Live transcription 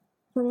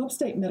From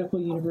Upstate Medical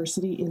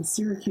University in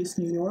Syracuse,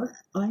 New York,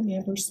 I'm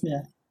Amber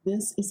Smith.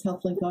 This is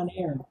HealthLink on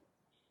Air.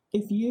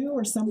 If you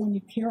or someone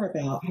you care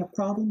about have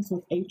problems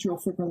with atrial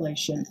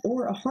fibrillation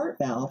or a heart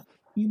valve,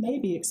 you may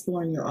be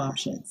exploring your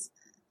options.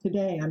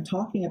 Today, I'm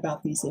talking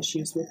about these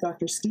issues with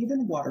Dr.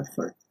 Stephen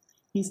Waterford.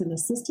 He's an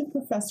assistant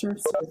professor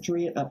of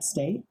surgery at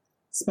Upstate,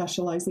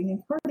 specializing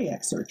in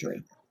cardiac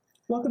surgery.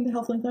 Welcome to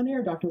HealthLink on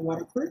Air, Dr.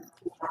 Waterford.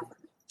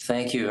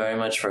 Thank you very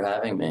much for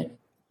having me.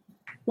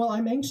 Well,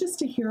 I'm anxious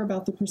to hear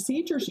about the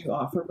procedures you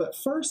offer, but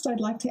first I'd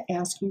like to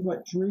ask you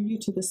what drew you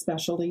to the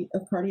specialty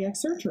of cardiac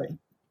surgery.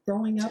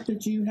 Growing up,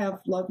 did you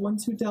have loved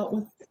ones who dealt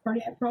with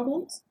cardiac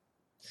problems?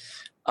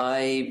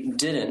 I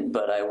didn't,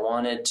 but I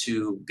wanted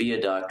to be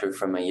a doctor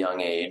from a young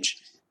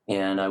age,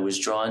 and I was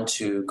drawn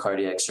to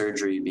cardiac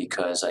surgery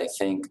because I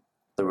think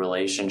the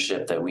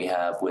relationship that we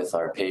have with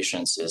our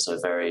patients is a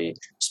very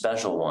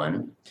special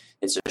one.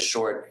 It's a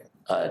short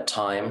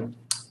time,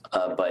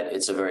 but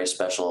it's a very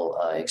special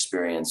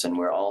experience, and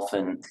we're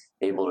often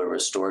able to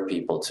restore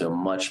people to a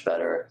much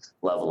better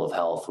level of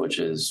health, which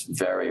is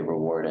very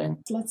rewarding.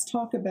 Let's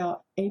talk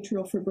about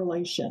atrial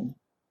fibrillation.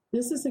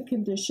 This is a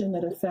condition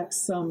that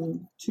affects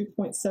some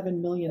 2.7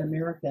 million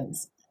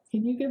Americans.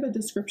 Can you give a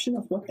description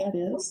of what that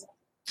is?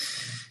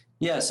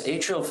 Yes,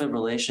 atrial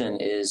fibrillation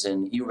is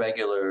an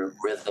irregular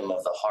rhythm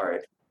of the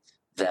heart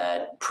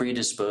that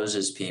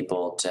predisposes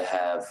people to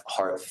have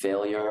heart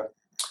failure,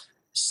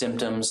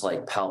 symptoms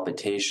like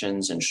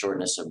palpitations and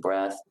shortness of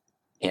breath,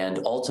 and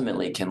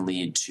ultimately can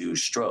lead to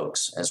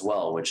strokes as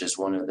well, which is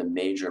one of the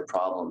major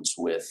problems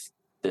with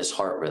this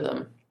heart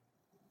rhythm.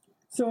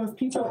 So if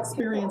people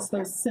experience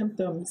those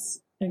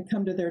symptoms and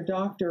come to their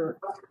doctor,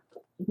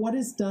 what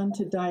is done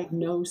to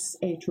diagnose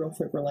atrial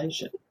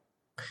fibrillation?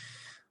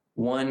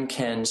 One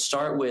can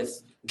start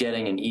with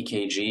getting an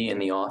EKG in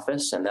the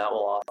office, and that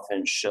will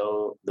often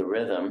show the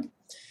rhythm.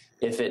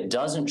 If it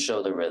doesn't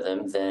show the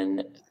rhythm,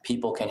 then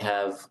people can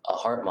have a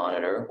heart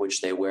monitor,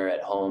 which they wear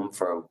at home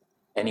for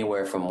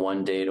anywhere from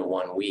 1 day to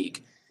 1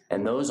 week.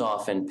 And those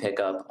often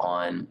pick up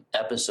on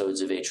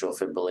episodes of atrial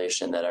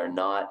fibrillation that are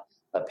not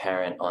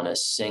apparent on a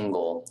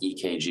single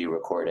EKG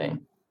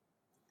recording.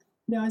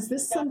 Now, is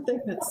this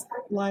something that's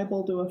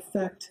liable to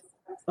affect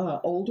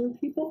older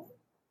people?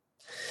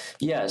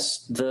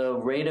 Yes, the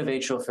rate of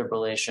atrial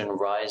fibrillation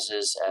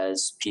rises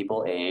as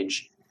people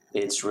age.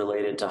 It's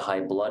related to high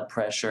blood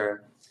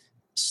pressure,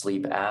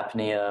 sleep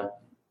apnea,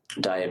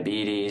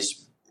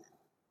 diabetes,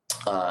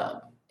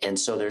 and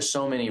so there's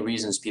so many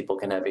reasons people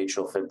can have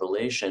atrial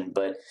fibrillation,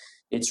 but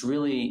it's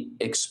really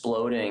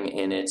exploding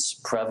in its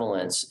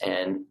prevalence,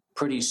 and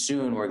pretty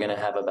soon we're going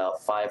to have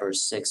about 5 or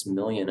 6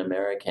 million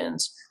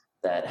Americans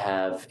that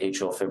have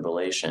atrial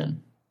fibrillation.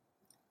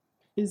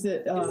 Is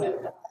it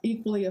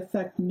equally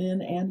affect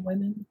men and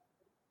women?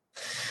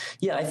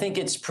 Yeah, I think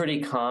it's pretty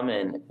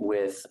common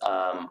with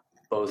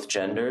both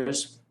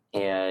genders.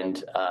 And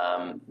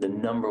the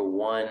number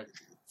one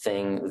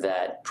thing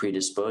that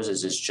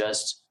predisposes is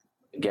just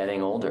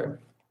getting older,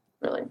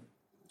 really.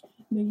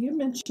 Now, you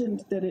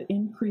mentioned that it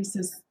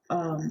increases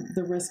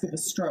the risk of a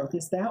stroke.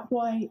 Is that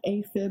why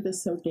AFib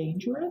is so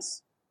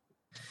dangerous?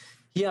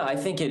 Yeah, I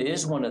think it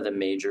is one of the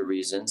major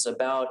reasons.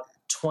 About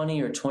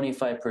 20 or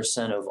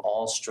 25% of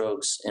all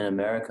strokes in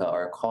America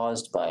are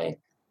caused by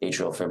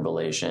atrial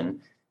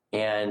fibrillation.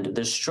 And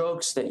the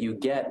strokes that you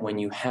get when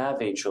you have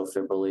atrial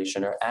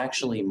fibrillation are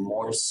actually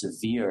more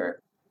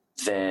severe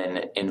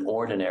than an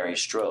ordinary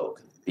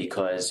stroke,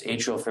 because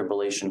atrial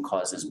fibrillation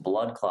causes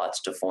blood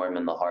clots to form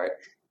in the heart.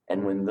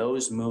 And when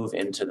those move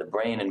into the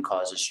brain and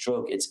cause a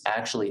stroke, it's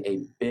actually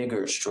a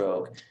bigger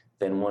stroke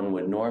than one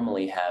would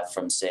normally have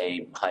from,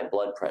 say, high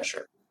blood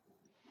pressure.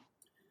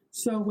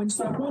 So when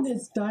someone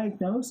is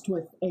diagnosed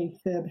with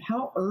AFib,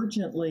 how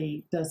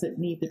urgently does it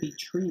need to be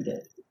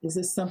treated? Is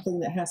this something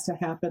that has to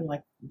happen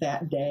like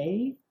that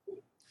day?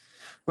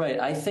 Right.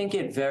 I think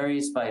it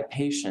varies by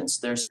patients.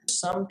 There's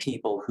some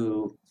people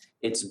who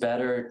it's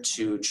better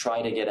to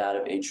try to get out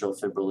of atrial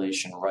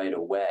fibrillation right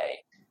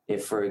away.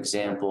 If, for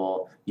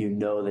example, you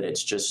know that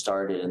it's just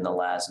started in the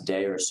last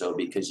day or so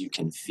because you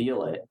can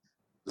feel it,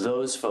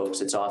 those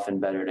folks, it's often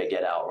better to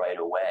get out right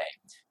away.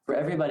 For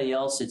everybody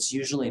else, it's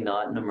usually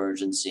not an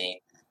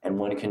emergency, and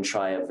one can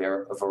try a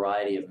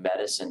variety of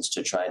medicines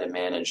to try to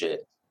manage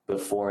it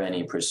before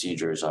any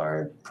procedures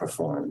are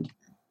performed.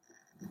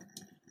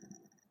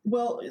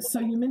 Well, so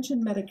you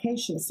mentioned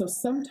medication. So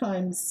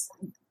sometimes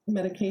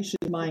medication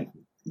might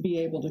be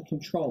able to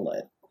control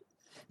it.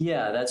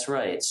 Yeah, that's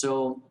right.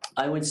 So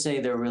I would say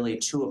there are really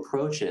two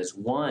approaches.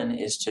 One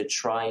is to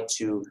try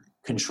to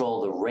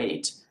control the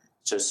rate,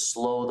 to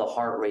slow the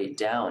heart rate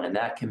down, and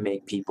that can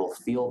make people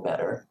feel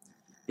better.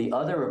 The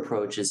other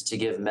approach is to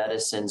give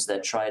medicines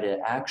that try to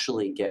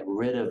actually get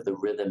rid of the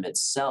rhythm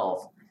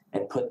itself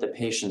and put the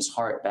patient's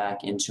heart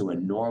back into a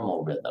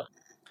normal rhythm.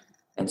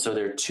 And so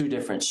there are two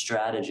different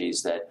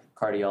strategies that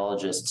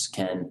cardiologists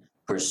can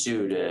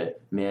pursue to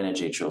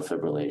manage atrial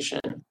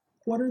fibrillation.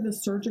 What are the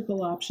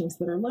surgical options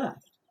that are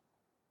left?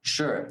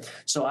 Sure.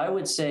 So I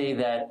would say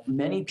that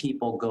many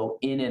people go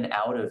in and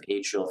out of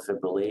atrial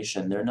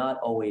fibrillation. They're not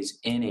always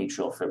in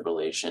atrial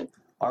fibrillation.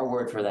 Our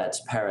word for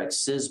that's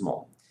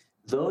paroxysmal.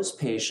 Those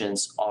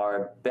patients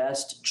are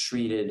best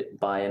treated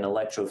by an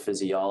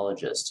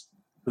electrophysiologist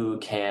who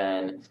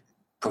can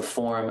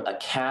perform a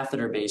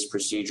catheter-based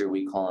procedure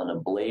we call an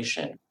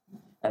ablation.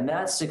 And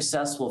that's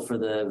successful for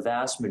the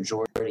vast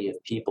majority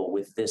of people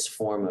with this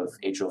form of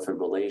atrial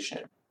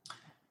fibrillation.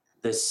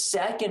 The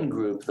second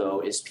group,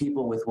 though, is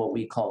people with what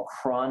we call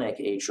chronic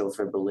atrial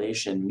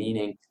fibrillation,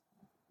 meaning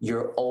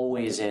you're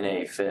always in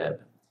AFib.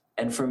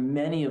 And for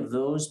many of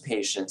those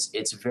patients,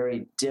 it's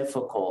very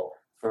difficult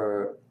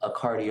for a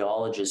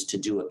cardiologist to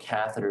do a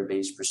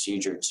catheter-based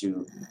procedure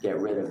to get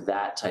rid of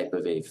that type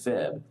of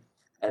AFib.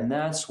 And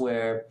that's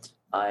where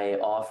I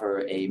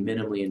offer a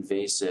minimally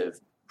invasive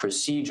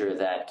procedure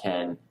that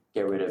can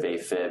get rid of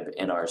AFib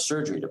in our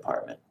surgery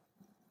department.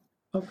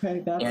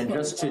 Okay, that's and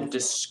just to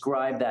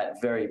describe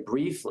that very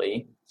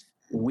briefly,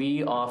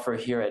 we offer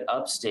here at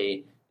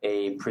Upstate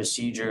a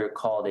procedure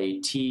called a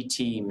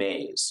TT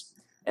maze.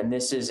 And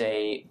this is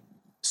a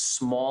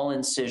small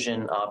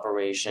incision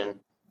operation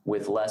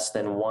with less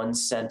than 1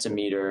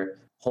 centimeter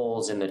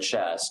holes in the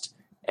chest.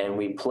 And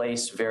we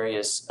place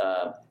various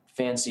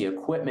fancy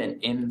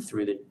equipment in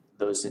through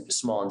those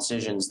small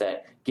incisions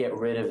that get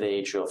rid of the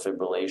atrial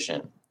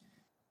fibrillation.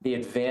 The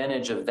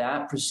advantage of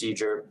that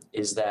procedure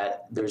is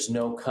that there's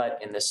no cut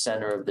in the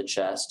center of the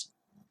chest.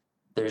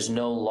 There's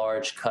no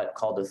large cut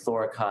called a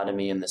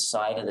thoracotomy in the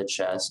side of the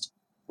chest.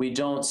 We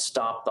don't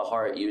stop the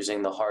heart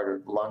using the heart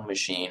or lung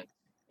machine,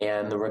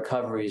 and the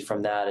recovery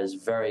from that is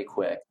very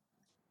quick.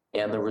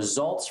 And the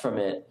results from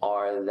it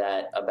are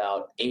that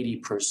about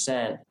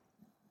 80%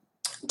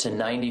 to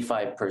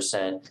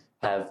 95%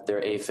 have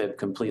their AFib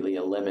completely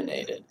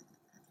eliminated.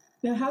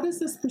 Now, how does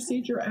this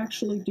procedure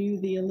actually do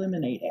the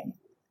eliminating?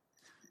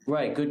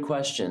 Right, good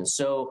question.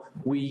 So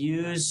we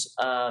use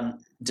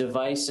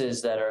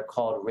devices that are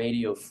called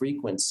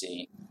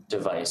radiofrequency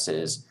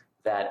devices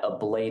that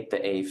ablate the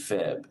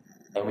AFib.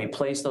 And we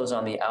place those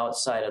on the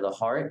outside of the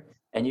heart.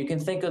 And you can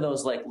think of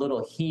those like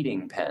little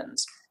heating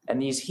pens.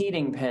 And these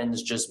heating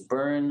pens just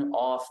burn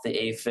off the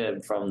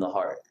AFib from the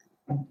heart.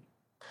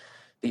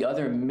 The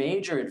other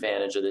major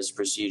advantage of this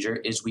procedure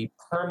is we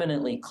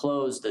permanently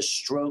close the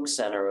stroke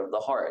center of the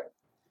heart.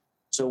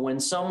 So when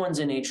someone's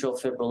in atrial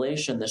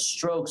fibrillation, the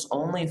strokes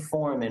only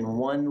form in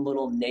one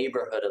little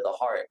neighborhood of the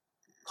heart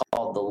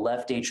called the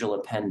left atrial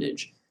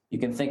appendage. You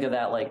can think of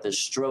that like the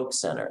stroke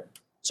center.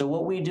 So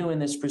what we do in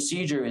this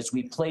procedure is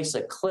we place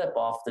a clip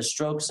off the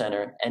stroke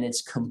center and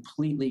it's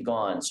completely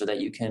gone so that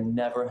you can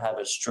never have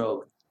a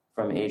stroke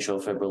from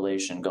atrial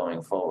fibrillation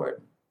going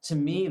forward. To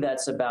me,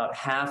 that's about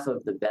half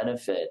of the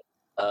benefit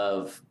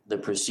of the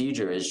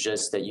procedure, is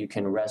just that you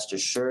can rest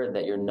assured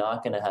that you're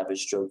not going to have a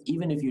stroke,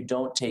 even if you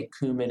don't take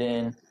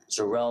Coumadin,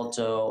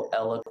 Xarelto,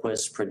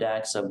 Eliquis,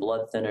 Pradaxa,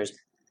 blood thinners.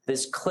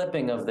 This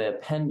clipping of the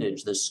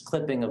appendage, this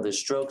clipping of the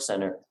stroke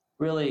center,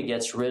 really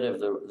gets rid of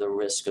the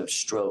risk of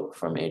stroke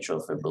from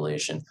atrial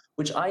fibrillation,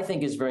 which I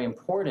think is very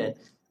important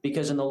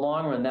because in the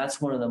long run, that's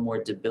one of the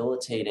more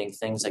debilitating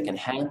things that can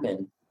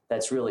happen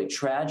that's really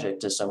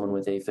tragic to someone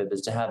with AFib, is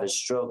to have a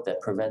stroke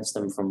that prevents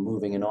them from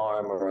moving an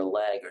arm or a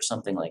leg or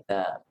something like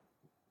that.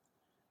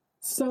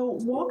 So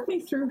walk me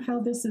through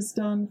how this is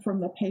done from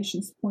the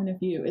patient's point of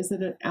view. Is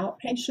it an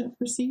outpatient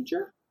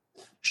procedure?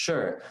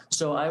 Sure.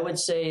 So I would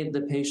say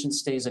the patient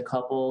stays a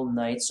couple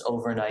nights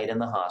overnight in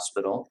the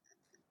hospital.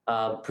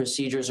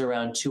 Procedure's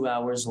around 2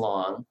 hours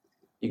long.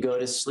 You go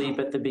to sleep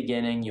at the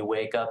beginning, you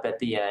wake up at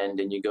the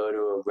end, and you go to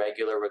a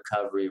regular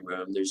recovery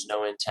room. There's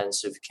no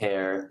intensive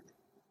care.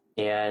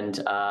 And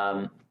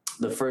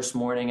the first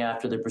morning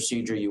after the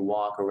procedure, you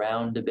walk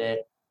around a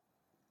bit.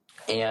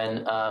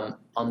 And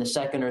on the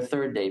second or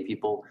third day,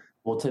 people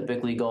will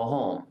typically go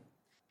home.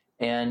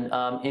 And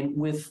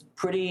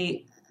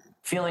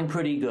feeling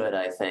pretty good,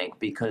 I think,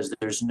 because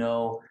there's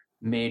no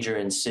major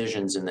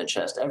incisions in the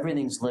chest.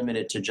 Everything's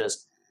limited to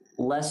just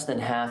less than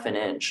 ½ an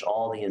inch,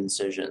 all the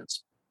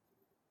incisions.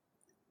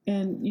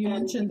 And you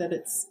mentioned that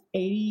it's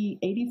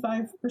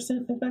 85%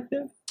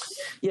 effective?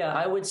 Yeah,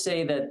 I would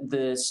say that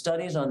the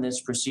studies on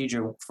this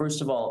procedure,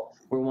 first of all,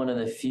 we're one of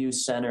the few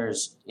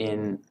centers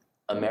in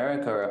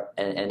America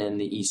and in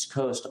the East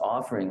Coast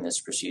offering this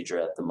procedure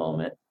at the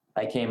moment.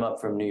 I came up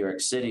from New York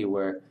City,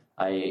 where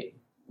I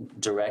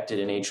directed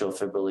an atrial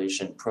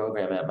fibrillation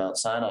program at Mount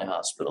Sinai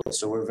Hospital.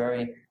 So we're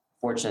very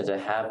fortunate to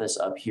have this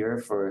up here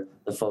for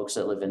the folks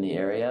that live in the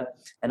area.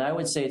 And I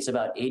would say it's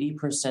about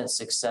 80%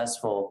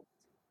 successful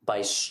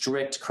by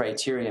strict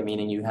criteria,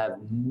 meaning you have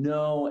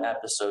no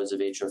episodes of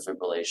atrial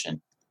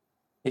fibrillation.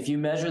 If you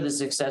measure the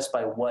success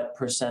by what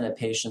percent of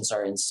patients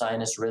are in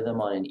sinus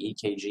rhythm on an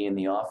EKG in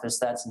the office,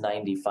 that's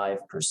 95%.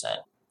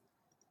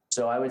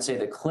 So I would say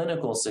the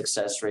clinical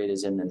success rate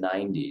is in the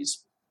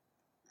 90s.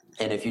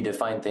 And if you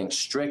define things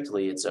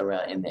strictly, it's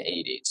around in the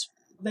 80s.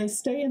 They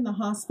stay in the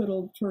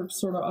hospital for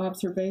sort of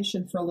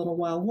observation for a little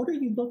while. What are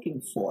you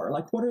looking for?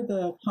 Like, what are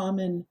the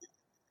common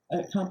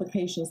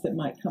complications that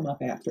might come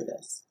up after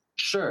this?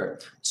 Sure.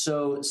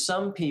 So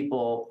some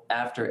people,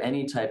 after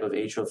any type of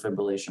atrial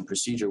fibrillation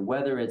procedure,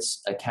 whether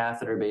it's a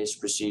catheter-based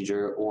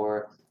procedure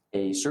or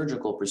a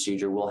surgical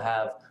procedure, will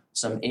have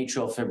some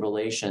atrial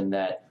fibrillation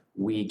that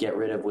we get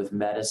rid of with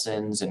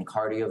medicines and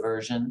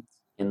cardioversion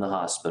in the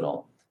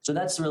hospital. So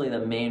that's really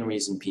the main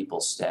reason people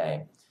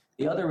stay.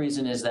 The other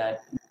reason is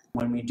that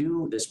when we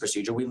do this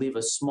procedure, we leave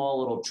a small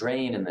little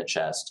drain in the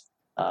chest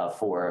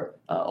for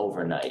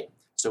overnight.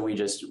 So we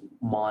just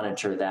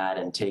monitor that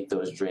and take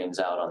those drains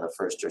out on the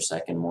first or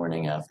second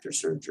morning after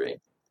surgery.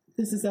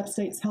 This is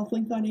Upstate's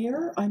HealthLink on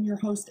Air. I'm your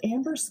host,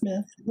 Amber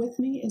Smith. With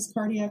me is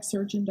cardiac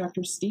surgeon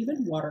Dr.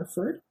 Stephen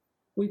Waterford.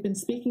 We've been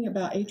speaking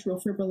about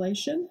atrial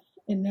fibrillation,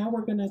 and now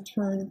we're going to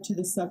turn to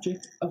the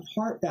subject of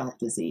heart valve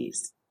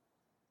disease.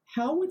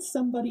 How would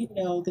somebody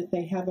know that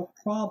they have a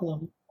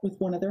problem with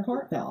one of their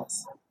heart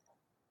valves?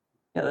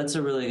 Yeah, that's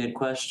a really good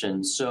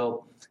question.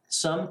 So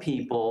some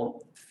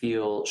people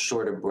feel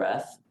short of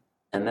breath,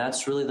 and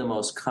that's really the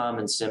most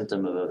common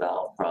symptom of a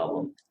valve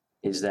problem,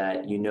 is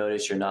that you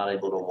notice you're not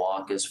able to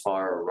walk as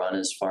far or run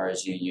as far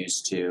as you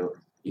used to.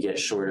 You get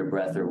short of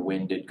breath or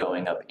winded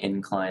going up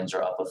inclines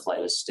or up a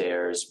flight of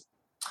stairs.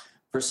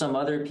 For some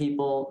other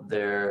people,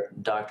 their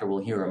doctor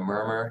will hear a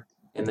murmur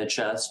in the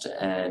chest,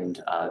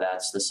 and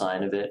that's the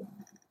sign of it.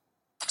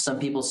 Some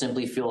people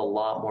simply feel a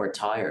lot more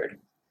tired,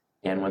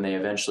 and when they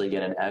eventually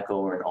get an echo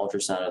or an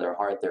ultrasound of their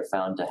heart, they're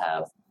found to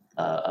have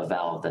a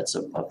valve that's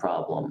a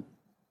problem.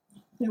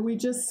 Now, we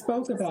just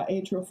spoke about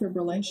atrial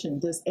fibrillation.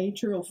 Does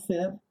atrial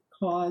fib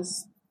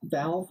cause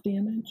valve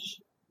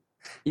damage?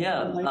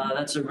 Yeah,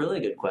 that's a really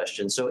good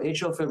question. So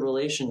atrial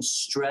fibrillation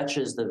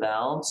stretches the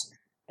valves,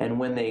 and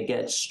when they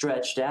get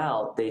stretched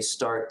out, they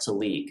start to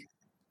leak.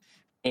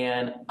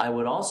 And I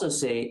would also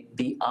say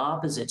the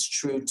opposite's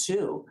true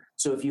too.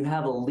 So if you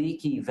have a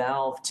leaky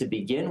valve to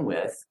begin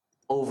with,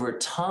 over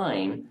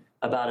time,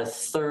 about a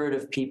third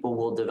of people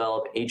will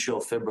develop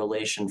atrial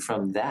fibrillation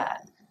from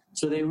that.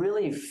 So they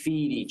really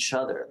feed each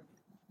other.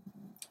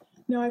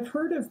 Now, I've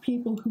heard of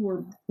people who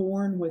are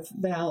born with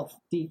valve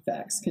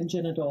defects,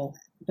 congenital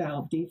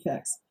valve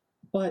defects.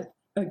 But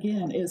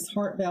again, is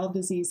heart valve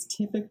disease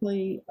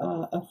typically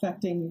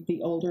affecting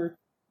the older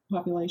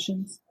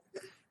populations?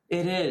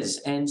 It is.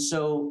 And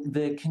so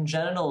the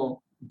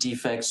congenital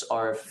defects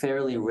are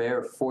fairly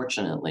rare,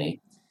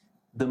 fortunately.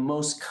 The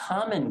most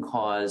common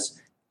cause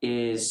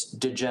is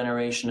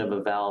degeneration of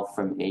a valve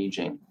from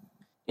aging.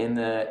 In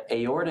the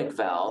aortic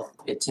valve,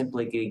 it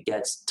typically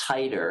gets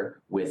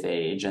tighter with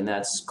age, and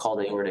that's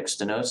called aortic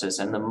stenosis.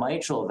 And the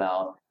mitral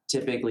valve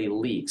typically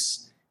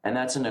leaks, and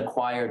that's an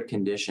acquired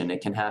condition.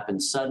 It can happen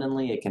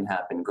suddenly, it can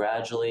happen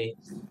gradually,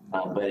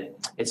 but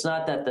it's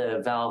not that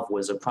the valve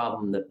was a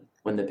problem that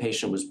when the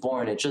patient was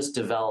born, it just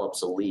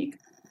develops a leak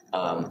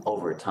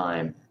over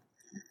time.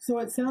 So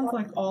it sounds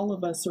like all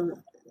of us are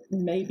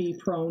maybe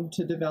prone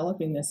to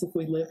developing this if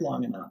we live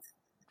long enough.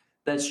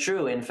 That's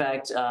true. In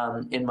fact,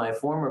 in my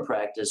former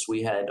practice,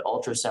 we had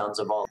ultrasounds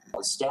of all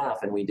the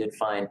staff, and we did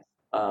find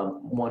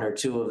one or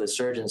two of the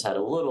surgeons had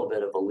a little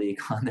bit of a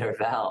leak on their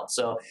valve.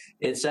 So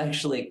it's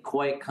actually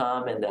quite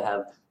common to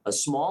have a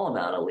small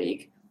amount of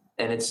leak,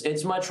 and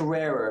it's much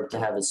rarer to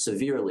have a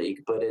severe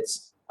leak, but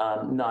it's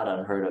not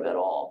unheard of at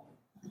all.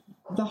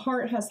 The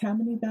heart has how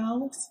many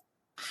valves?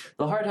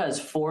 The heart has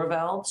 4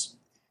 valves,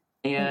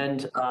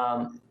 and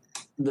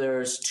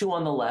there's 2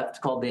 on the left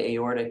called the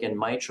aortic and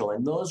mitral,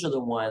 and those are the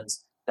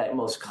ones that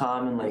most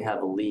commonly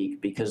have a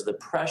leak because the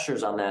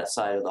pressures on that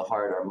side of the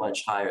heart are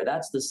much higher.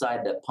 That's the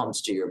side that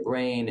pumps to your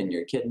brain and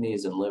your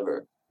kidneys and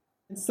liver.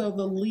 And so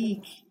the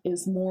leak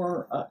is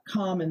more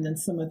common than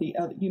some of the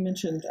other. You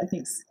mentioned, I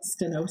think,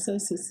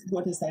 stenosis.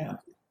 What is that?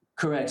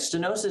 Correct.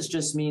 Stenosis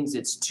just means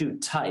it's too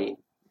tight,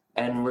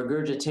 and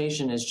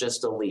regurgitation is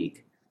just a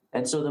leak.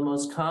 And so the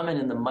most common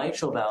in the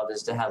mitral valve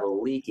is to have a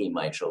leaky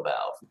mitral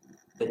valve.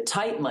 The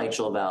tight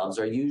mitral valves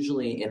are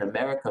usually in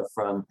America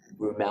from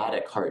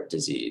rheumatic heart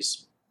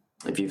disease.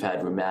 If you've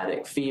had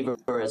rheumatic fever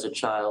as a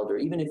child, or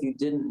even if you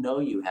didn't know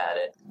you had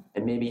it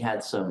and maybe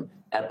had some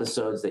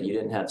episodes that you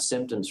didn't have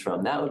symptoms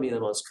from, that would be the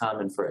most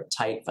common for a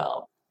tight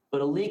valve.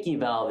 But a leaky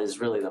valve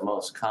is really the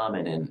most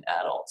common in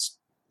adults.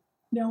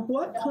 Now,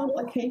 what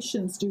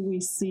complications do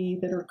we see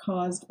that are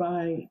caused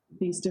by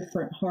these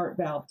different heart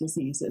valve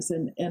diseases?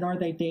 And are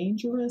they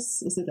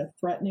dangerous? Is it a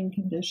threatening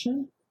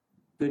condition?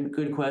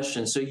 Good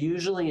question. So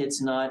usually it's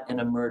not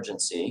an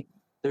emergency.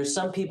 There's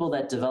some people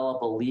that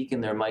develop a leak in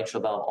their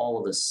mitral valve all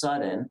of a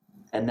sudden,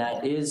 and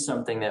that is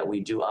something that we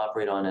do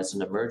operate on as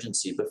an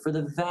emergency. But for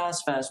the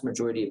vast, vast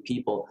majority of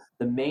people,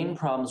 the main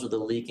problems with a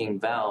leaking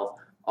valve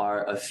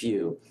are a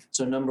few.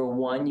 So number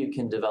 1, you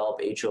can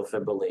develop atrial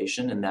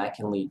fibrillation, and that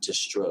can lead to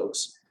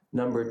strokes.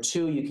 Number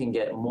 2, you can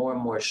get more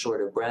and more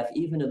short of breath,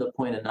 even to the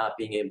point of not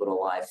being able to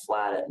lie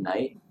flat at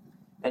night.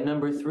 And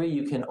number 3,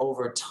 you can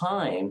over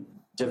time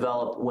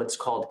develop what's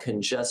called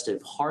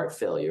congestive heart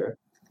failure.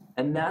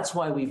 And that's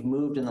why we've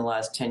moved in the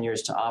last 10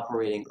 years to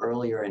operating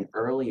earlier and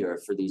earlier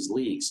for these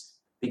leaks,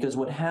 because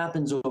what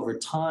happens over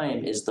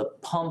time is the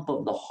pump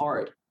of the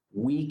heart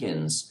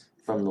weakens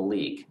from the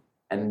leak,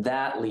 and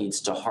that leads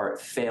to heart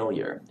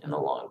failure in the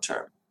long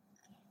term.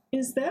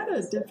 Is that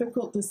a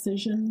difficult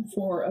decision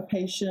for a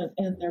patient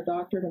and their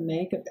doctor to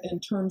make in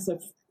terms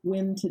of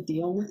when to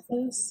deal with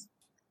this?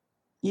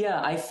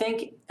 Yeah, I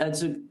think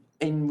it's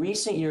In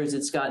recent years,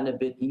 it's gotten a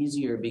bit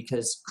easier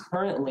because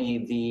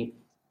currently the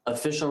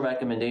official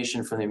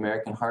recommendation from the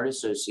American Heart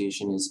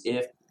Association is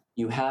if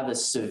you have a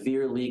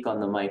severe leak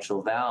on the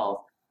mitral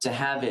valve, to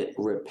have it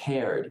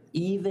repaired,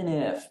 even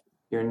if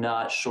you're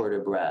not short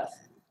of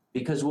breath.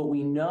 Because what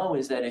we know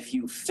is that if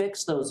you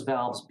fix those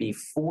valves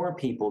before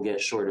people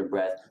get short of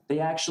breath, they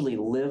actually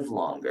live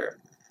longer.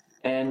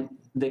 And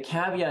the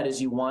caveat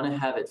is you want to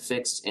have it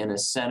fixed in a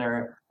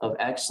center of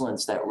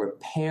excellence that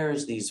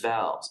repairs these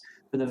valves.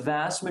 For the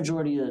vast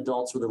majority of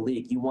adults with a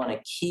leak, you want to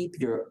keep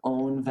your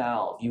own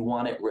valve. You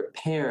want it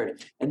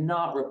repaired and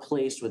not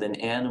replaced with an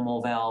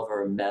animal valve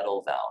or a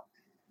metal valve.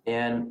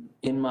 And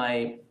in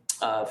my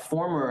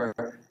former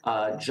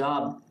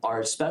job,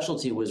 our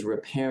specialty was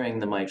repairing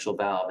the mitral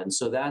valve. And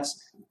so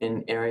that's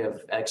an area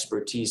of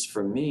expertise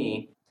for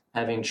me,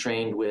 having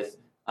trained with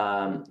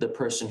the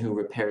person who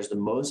repairs the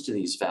most of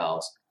these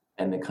valves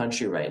in the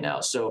country right now.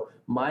 So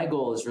my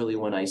goal is really,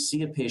 when I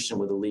see a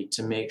patient with a leak,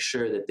 to make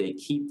sure that they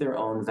keep their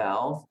own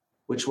valve,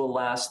 which will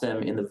last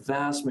them in the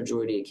vast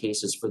majority of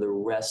cases for the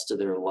rest of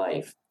their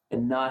life,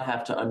 and not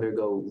have to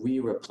undergo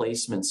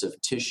re-replacements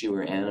of tissue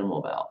or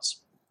animal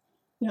valves.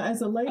 Now,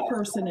 as a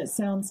layperson, it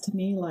sounds to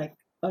me like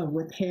a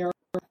repair,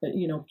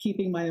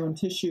 keeping my own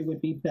tissue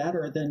would be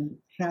better than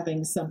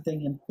having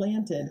something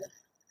implanted.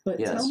 But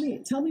yes.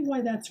 tell me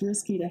why that's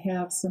risky to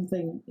have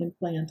something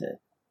implanted.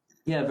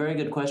 Yeah, very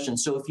good question.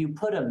 So if you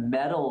put a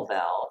metal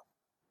valve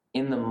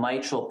in the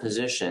mitral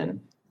position,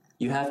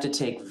 you have to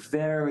take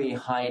very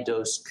high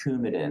dose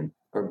Coumadin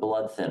or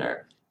blood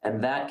thinner,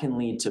 and that can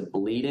lead to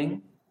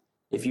bleeding.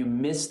 If you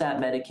miss that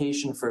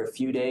medication for a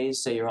few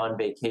days, say you're on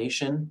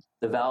vacation,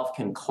 the valve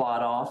can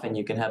clot off and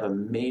you can have a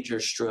major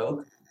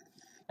stroke.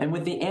 And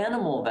with the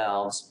animal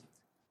valves,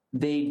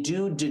 they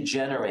do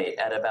degenerate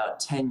at about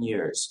 10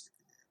 years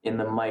in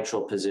the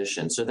mitral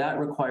position. So that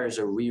requires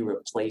a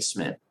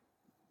re-replacement.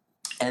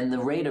 And the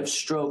rate of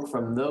stroke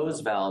from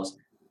those valves,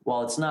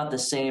 while it's not the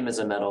same as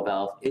a metal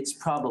valve, it's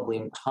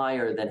probably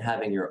higher than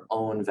having your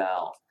own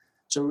valve.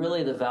 So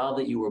really, the valve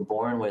that you were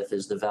born with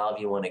is the valve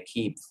you want to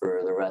keep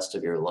for the rest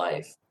of your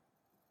life.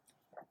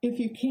 If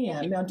you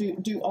can. Now,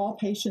 do all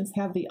patients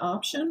have the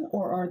option,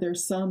 or are there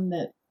some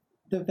that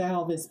the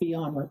valve is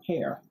beyond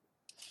repair?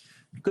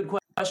 Good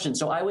question.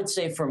 So I would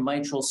say for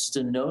mitral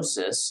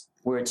stenosis,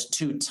 where it's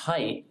too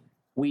tight,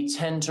 we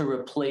tend to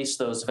replace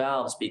those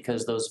valves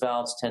because those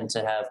valves tend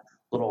to have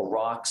little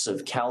rocks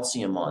of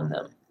calcium on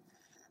them.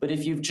 But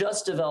if you've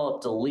just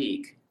developed a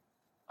leak,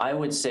 I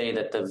would say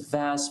that the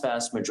vast,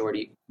 vast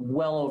majority,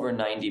 well over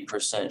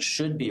 90%,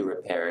 should be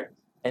repaired.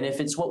 And if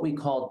it's what we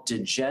call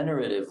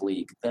degenerative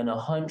leak, then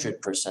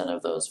 100%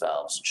 of those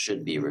valves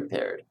should be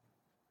repaired.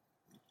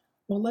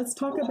 Well, let's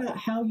talk about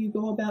how you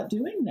go about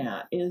doing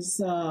that. Is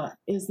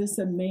this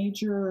a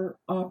major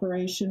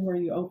operation where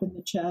you open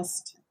the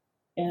chest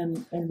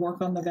and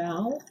work on the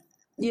valve?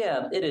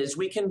 Yeah, it is.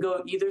 We can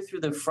go either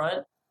through the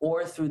front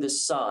or through the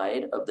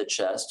side of the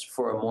chest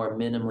for a more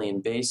minimally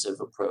invasive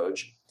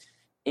approach.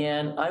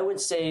 And I would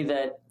say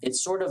that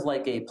it's sort of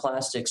like a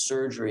plastic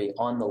surgery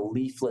on the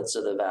leaflets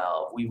of the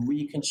valve. We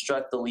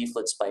reconstruct the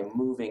leaflets by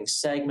moving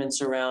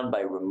segments around, by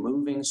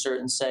removing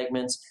certain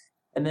segments.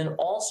 And then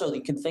also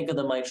you can think of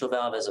the mitral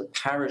valve as a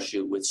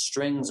parachute with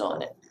strings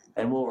on it.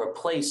 And we'll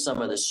replace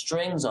some of the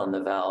strings on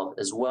the valve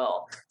as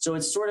well. So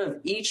it's sort of,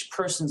 each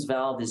person's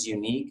valve is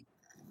unique.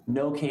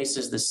 No case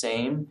is the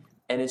same.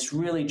 And it's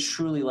really,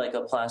 truly like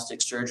a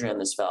plastic surgery on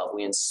this valve.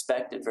 We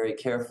inspect it very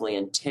carefully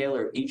and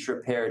tailor each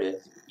repair to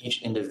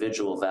each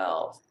individual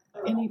valve.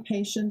 Any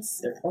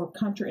patients or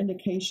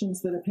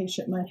contraindications that a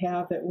patient might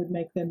have that would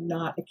make them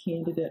not a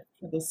candidate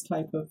for this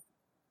type of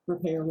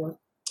repair work?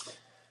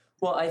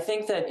 Well, I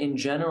think that in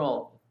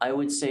general, I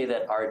would say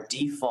that our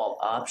default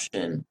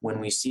option when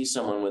we see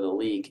someone with a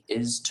leak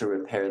is to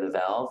repair the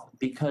valve,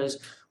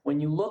 because when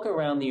you look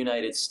around the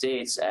United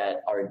States at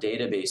our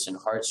database in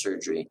heart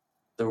surgery,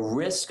 the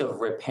risk of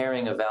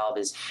repairing a valve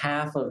is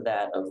half of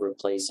that of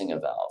replacing a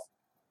valve.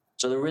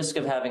 So the risk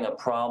of having a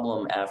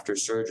problem after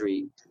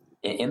surgery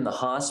in the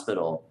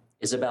hospital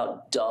is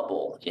about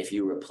double if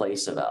you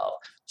replace a valve.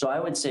 So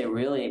I would say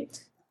really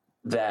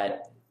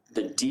that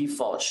the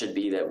default should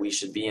be that we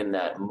should be in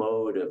that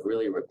mode of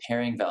really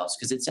repairing valves,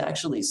 because it's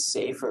actually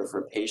safer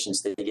for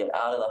patients to get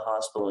out of the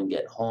hospital and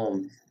get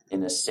home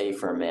in a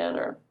safer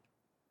manner.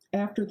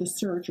 After the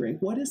surgery,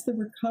 what is the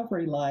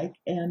recovery like,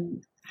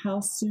 and how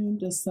soon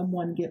does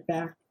someone get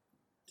back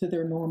to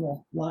their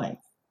normal life?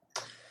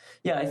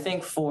 Yeah, I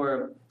think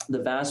for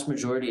the vast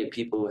majority of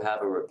people who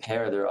have a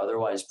repair, they're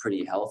otherwise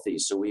pretty healthy.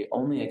 So we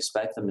only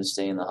expect them to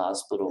stay in the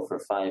hospital for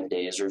 5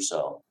 days or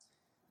so,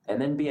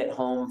 and then be at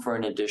home for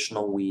an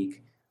additional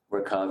week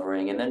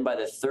recovering. And then by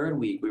the third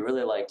week, we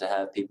really like to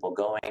have people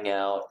going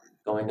out,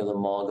 going to the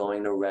mall,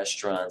 going to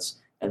restaurants,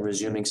 and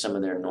resuming some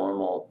of their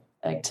normal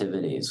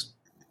activities.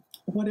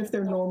 What if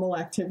their normal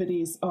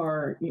activities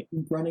are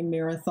running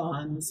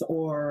marathons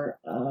or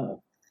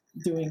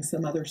doing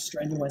some other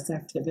strenuous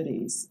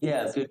activities?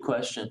 Yeah, good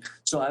question.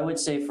 So I would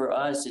say for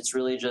us, it's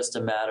really just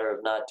a matter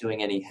of not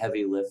doing any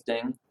heavy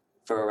lifting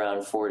for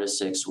around 4 to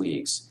 6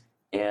 weeks.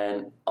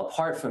 And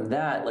apart from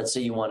that, let's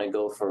say you want to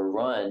go for a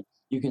run,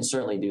 you can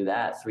certainly do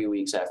that 3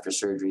 weeks after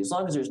surgery, as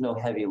long as there's no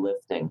heavy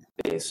lifting,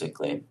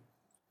 basically.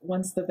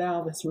 Once the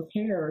valve is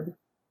repaired,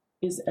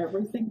 is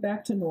everything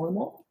back to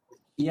normal?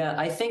 Yeah,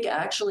 I think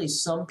actually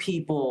some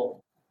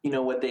people,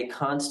 what they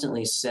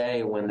constantly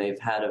say when they've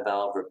had a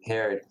valve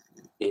repaired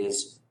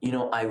is,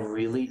 I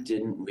really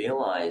didn't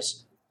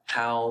realize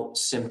how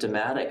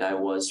symptomatic I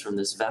was from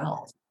this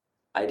valve.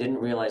 I didn't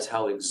realize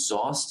how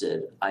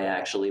exhausted I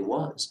actually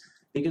was.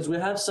 Because we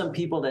have some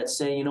people that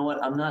say, you know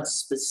what, I'm not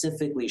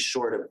specifically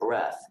short of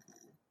breath,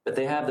 but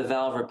they have the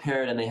valve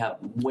repaired and they have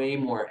way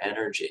more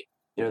energy.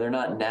 They're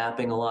not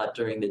napping a lot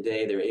during the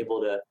day. They're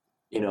able to,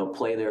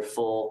 play their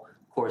full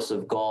course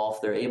of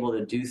golf. They're able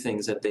to do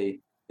things that they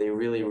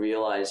really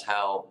realize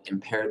how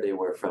impaired they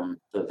were from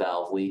the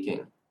valve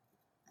leaking.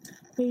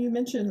 Well, you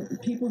mentioned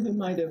people who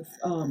might have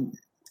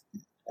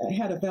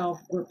had a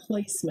valve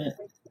replacement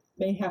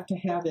may have to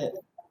have it,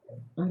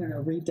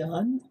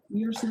 redone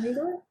years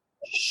later?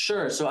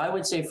 Sure. So I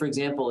would say, for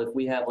example, if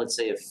we have, let's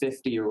say, a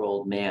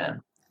 50-year-old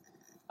man,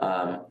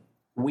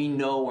 we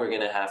know we're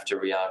going to have to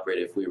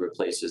reoperate if we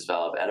replace his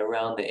valve at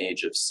around the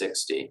age of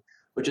 60,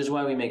 which is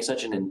why we make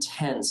such an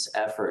intense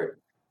effort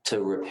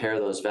to repair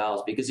those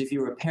valves. Because if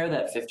you repair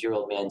that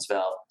 50-year-old man's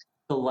valve,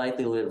 he'll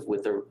likely live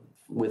with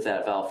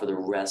that valve for the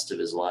rest of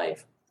his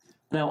life.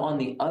 Now, on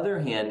the other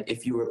hand,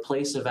 if you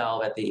replace a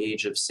valve at the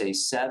age of, say,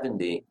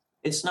 70,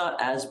 it's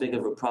not as big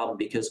of a problem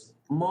because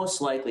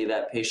most likely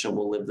that patient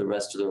will live the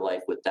rest of their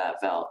life with that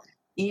valve,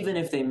 even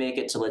if they make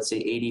it to, let's say,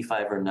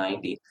 85 or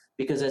 90.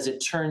 Because as it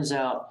turns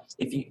out,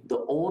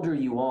 the older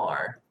you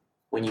are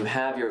when you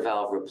have your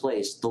valve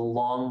replaced, the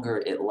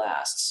longer it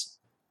lasts.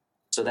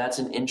 So that's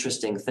an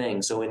interesting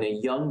thing. So in a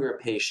younger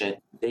patient,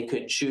 they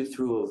could chew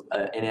through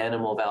an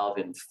animal valve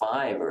in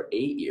 5 or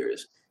 8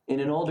 years. In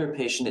an older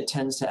patient, it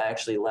tends to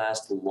actually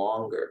last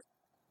longer.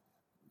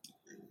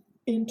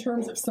 In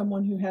terms of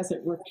someone who has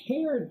it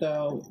repaired,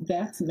 though,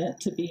 that's meant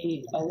to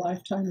be a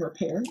lifetime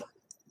repair?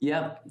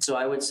 Yeah. So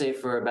I would say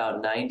for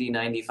about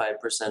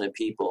 90-95% of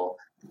people,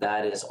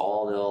 that is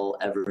all they'll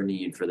ever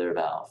need for their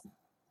valve,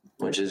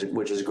 which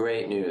is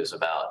great news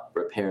about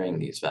repairing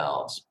these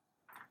valves.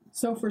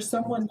 So for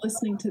someone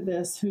listening to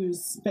this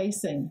who's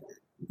facing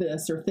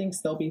this or thinks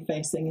they'll be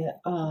facing it,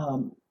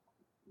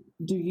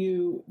 do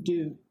you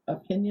do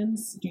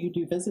opinions? Do you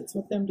do visits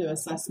with them to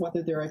assess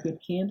whether they're a good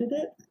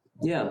candidate?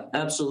 Yeah,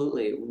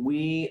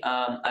 absolutely.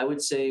 I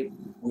would say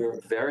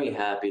we're very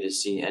happy to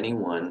see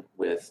anyone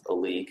with a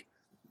leak.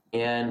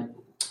 And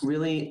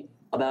really,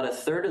 about a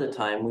third of the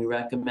time, we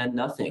recommend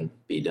nothing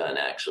be done,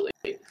 actually.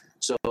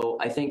 So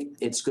I think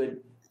it's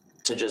good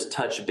to just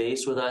touch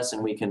base with us,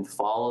 and we can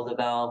follow the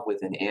valve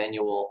with an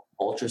annual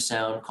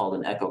ultrasound called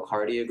an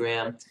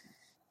echocardiogram,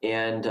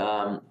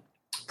 and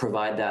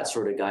provide that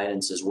sort of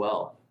guidance as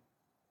well.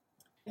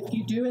 If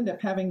you do end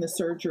up having the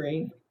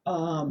surgery,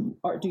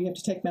 or do you have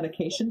to take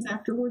medications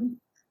afterward?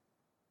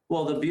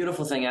 Well, the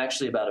beautiful thing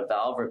actually about a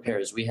valve repair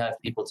is we have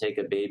people take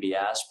a baby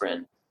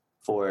aspirin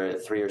for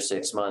 3 or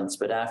 6 months,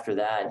 but after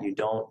that,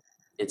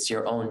 it's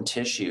your own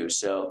tissue,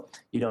 so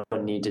you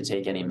don't need to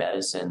take any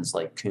medicines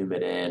like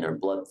Coumadin or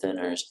blood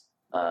thinners,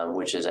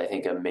 which is, I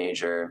think, a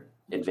major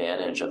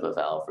advantage of a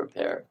valve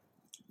repair.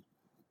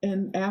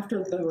 And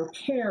after the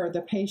repair,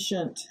 the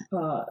patient,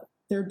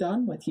 they're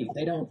done with you.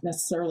 They don't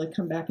necessarily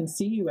come back and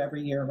see you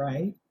every year,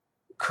 right?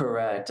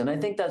 Correct. And I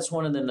think that's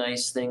one of the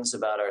nice things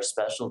about our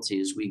specialty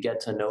is we get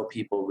to know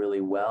people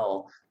really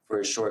well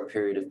for a short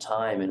period of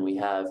time, and we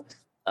have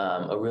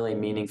a really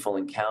meaningful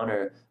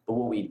encounter. But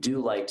what we do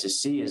like to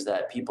see is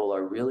that people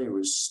are really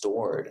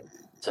restored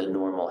to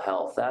normal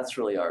health. That's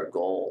really our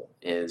goal,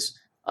 is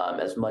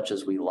as much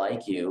as we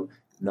like you,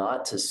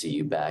 not to see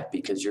you back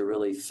because you're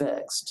really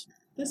fixed.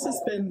 This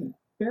has been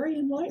very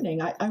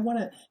enlightening. I want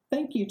to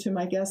thank you to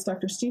my guest,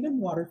 Dr. Stephen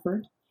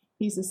Waterford.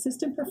 He's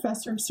assistant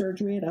professor of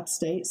surgery at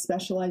Upstate,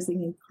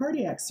 specializing in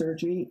cardiac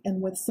surgery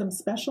and with some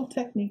special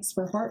techniques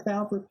for heart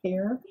valve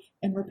repair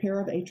and repair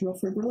of atrial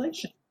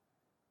fibrillation.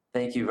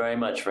 Thank you very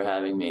much for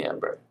having me,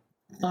 Amber.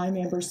 I'm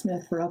Amber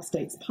Smith for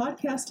Upstate's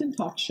podcast and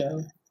talk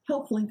show,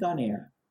 HealthLink on Air.